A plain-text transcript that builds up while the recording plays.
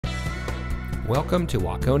Welcome to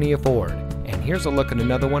Waconia Ford, and here's a look at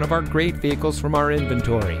another one of our great vehicles from our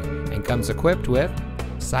inventory, and comes equipped with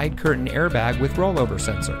side curtain airbag with rollover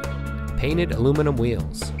sensor, painted aluminum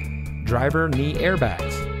wheels, driver knee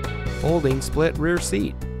airbags, folding split rear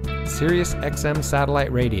seat, Sirius XM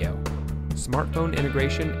satellite radio, smartphone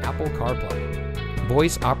integration Apple CarPlay,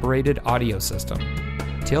 voice operated audio system,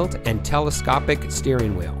 tilt and telescopic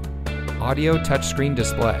steering wheel, audio touchscreen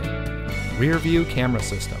display, rear view camera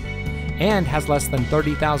system, and has less than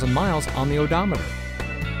 30,000 miles on the odometer.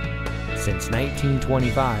 Since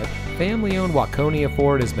 1925, family-owned Waconia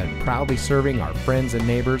Ford has been proudly serving our friends and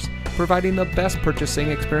neighbors, providing the best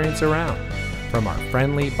purchasing experience around. From our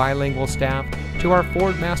friendly bilingual staff to our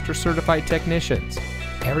Ford Master Certified technicians,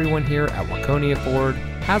 everyone here at Waconia Ford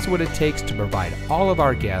has what it takes to provide all of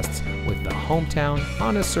our guests with the hometown,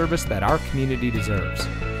 honest service that our community deserves.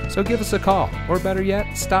 So give us a call, or better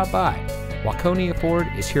yet, stop by. Waconia Ford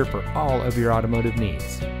is here for all of your automotive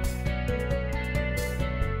needs.